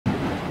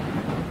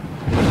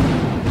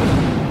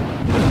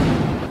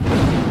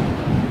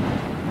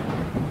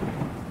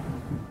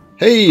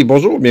Hey,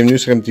 bonjour, bienvenue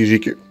sur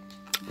MTGQ.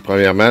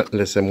 Premièrement,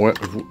 laissez-moi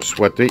vous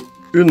souhaiter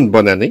une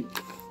bonne année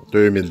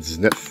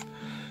 2019.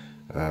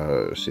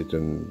 C'est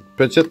une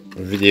petite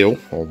vidéo.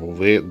 On va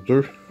ouvrir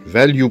deux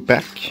value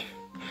packs,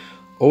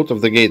 Out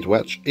of the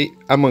Gatewatch et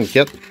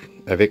Amonkhet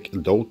avec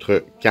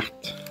d'autres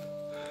cartes.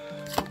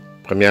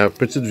 Première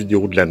petite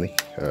vidéo de l'année.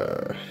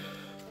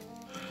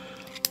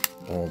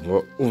 On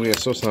va ouvrir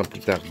ça sans plus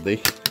tarder.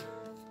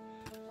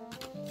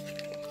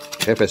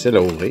 Très facile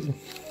à ouvrir.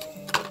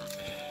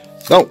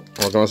 Donc,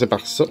 on va commencer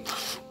par ça.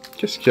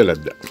 Qu'est-ce qu'il y a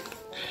là-dedans?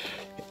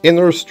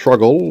 Inner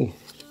Struggle,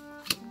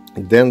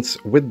 Dance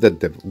with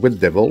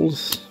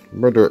Devils,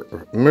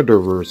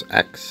 Murderer's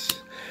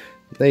Axe,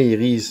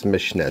 Nairis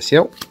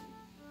Machination,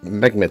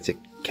 Magmatic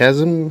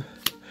Chasm,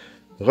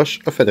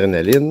 Rush of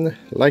Adrenaline,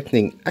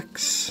 Lightning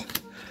Axe,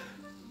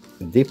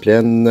 des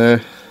plaines,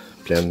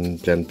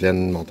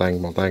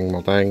 montagne,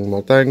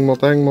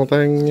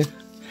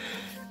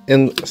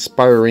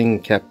 Inspiring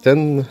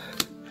Captain,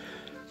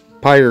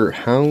 Pyre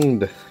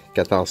Hound,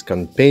 Catar's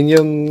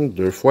Companion,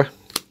 2 fois,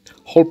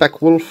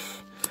 Holpack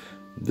Wolf,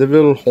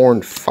 Devil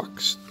Horn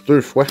Fox,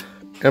 2 fois,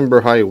 Ember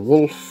High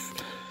Wolf,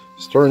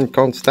 Stern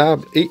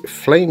Constable et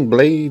Flame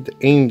Blade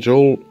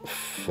Angel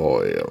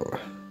Foil.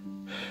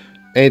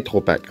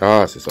 Intro pack.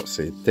 Ah, c'est ça.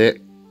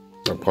 C'était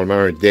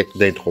probablement un deck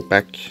d'intro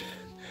pack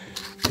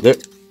de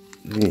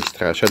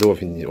l'Innistrad, Shadow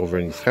of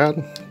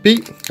Innistrad.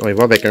 Puis, on y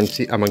va avec un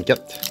petit Amonkhet.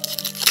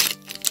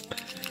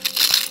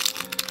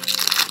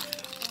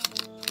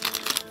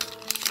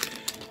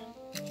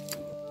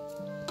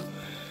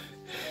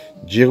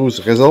 Jiru's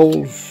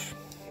Resolve,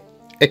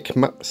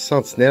 Ekma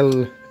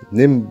Sentinelle,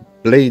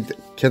 Nimblade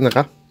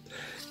Kenra,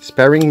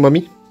 Sparring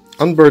Mummy,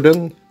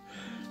 Unburden,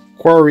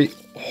 Quarry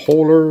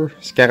Hauler,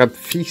 Scarab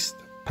Feast,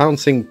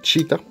 Pouncing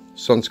Cheetah,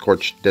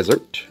 Sunscorched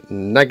Desert,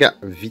 Naga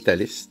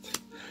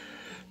Vitalist,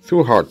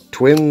 Through-Heart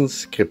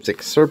Twins,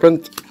 Cryptic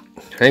Serpent,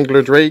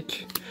 Angler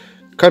Drake,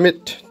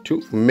 Commit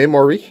to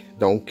Memory,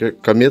 donc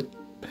Commit,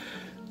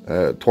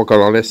 3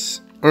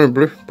 colorless, 1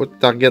 bleu, put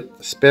target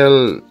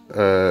spell,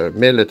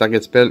 met le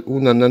target spell ou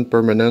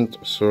non-permanent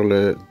sur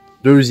le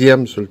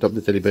deuxième sur le top de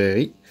ta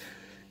librairie.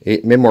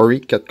 Et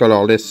Memory, 4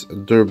 colorless,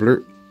 2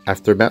 bleus,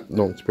 Aftermath,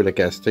 donc tu peux le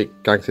caster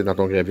quand c'est dans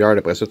ton graveyard,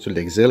 après ça tu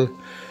l'exiles.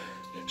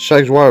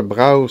 Chaque joueur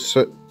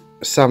browse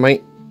sa main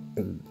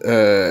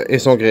et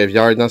son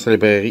graveyard dans sa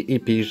librairie et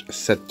pige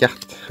 7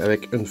 cartes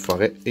avec une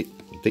forêt et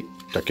des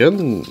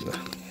tokens.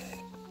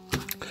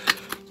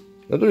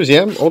 Le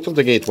deuxième, Out of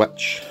the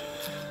Gatewatch.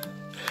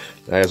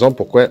 La raison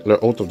pourquoi le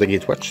Out of the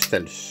Gatewatch, c'était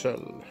le seul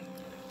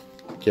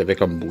qui avait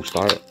comme booster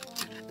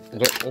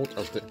le Out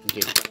of the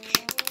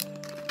Gatewatch.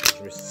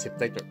 Je me suis dit, c'est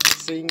peut-être un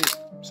signe,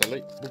 celle-là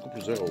est beaucoup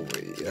plus dur à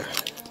ouvrir.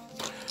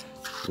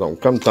 Donc,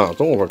 comme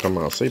tantôt, on va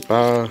commencer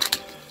par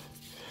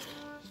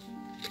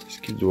ce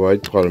qui doit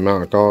être probablement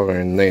encore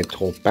un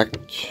intro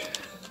pack.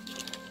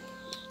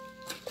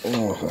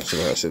 Oh,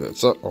 c'est de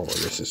ça, on va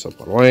laisser ça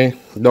pas loin.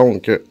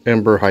 Donc,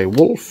 Ember High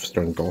Wolf, c'est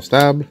un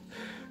constable.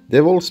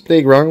 Devil's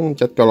Playground,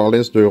 4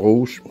 colorless, 2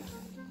 rouges.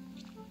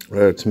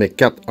 Tu mets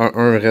 4 en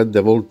 1 Red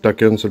Devil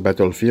token sur le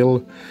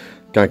battlefield.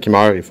 Quand ils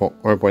meurent, ils font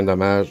 1 point de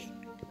dommage.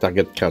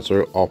 Target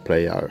creature hors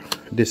player.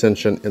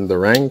 Dissension in the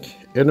rank.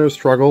 Inner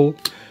Struggle.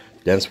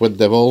 Dance with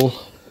Devil.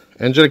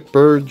 Angelic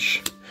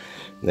Purge.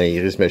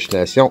 Nairis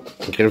Machination.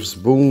 Griff's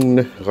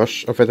Boon.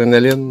 Rush of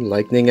Adrenaline.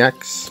 Lightning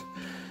Axe.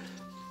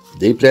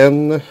 Des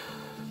plaines.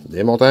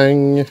 Des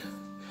montagnes.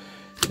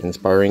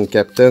 Inspiring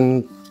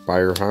Captain.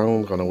 Pyre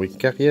Hound, Runaway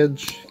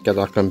Carriage,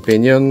 Catar's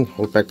Companion,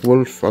 Holpack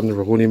Wolf,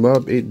 Unruly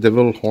Mob et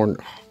Devil Horn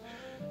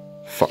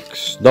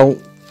Fox. Donc,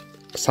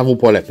 ça vaut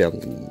pas la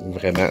peine,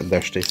 vraiment,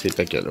 d'acheter ces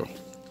paquets-là.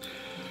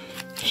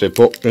 C'est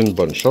pas une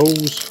bonne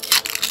chose.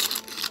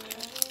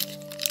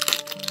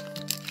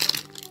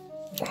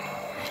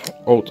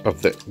 Out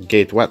of the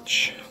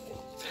Gatewatch.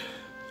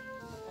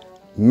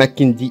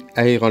 Makindi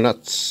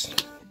Aeronauts,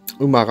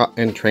 Umara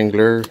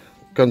Entrangler,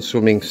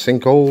 Consuming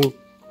Sinkhole,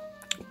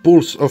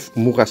 Pulse of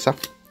Murasa.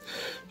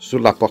 Sur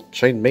la porte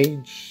Chain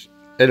Mage,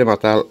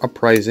 Elemental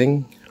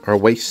Uprising, un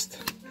Waste,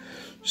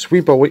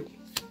 Sweep Away,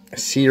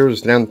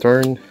 Seer's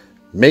Lantern,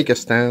 Make a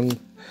Stand,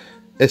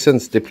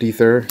 Essence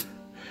Depleter,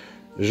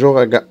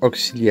 Joraga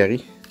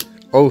Auxiliary,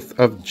 Oath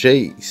of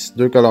Jace,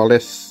 2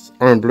 colorless,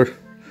 1 bleu.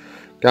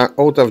 Quand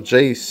Oath of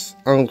Jace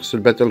entre sur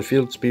le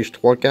battlefield, tu piges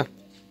 3 cartes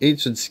et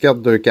tu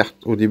discardes 2 cartes.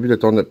 Au début de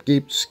ton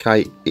upkeep, tu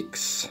sky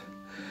X.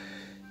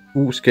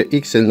 Où ce que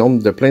X est le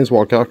nombre de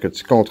Planeswalkers que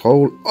tu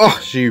contrôles. Oh,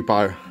 j'ai eu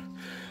peur.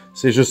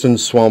 C'est juste une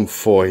Swamp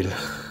Foil.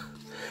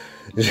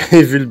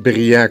 J'ai vu le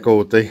brillant à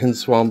côté. Une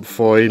Swamp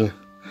Foil.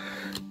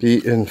 Puis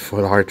une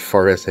Full Heart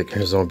Forest avec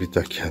un zombie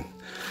token.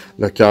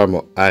 Le cœur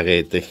m'a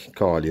arrêté.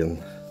 Colin.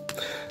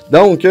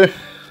 Donc,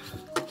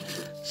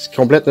 ce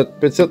complète notre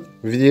petite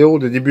vidéo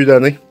de début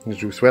d'année.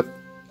 Je vous souhaite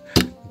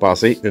de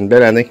passer une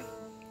belle année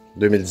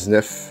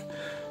 2019.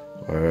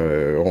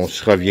 On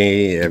se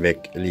revient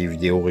avec les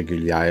vidéos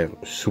régulières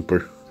sous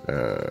peu.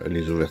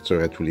 Les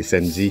ouvertures à tous les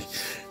samedis.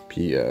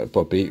 Puis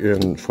popper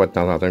une fois de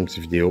temps en temps une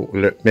petite vidéo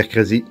le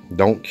mercredi.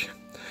 Donc,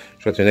 je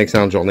vous souhaite une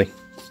excellente journée.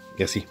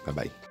 Merci. Bye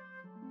bye.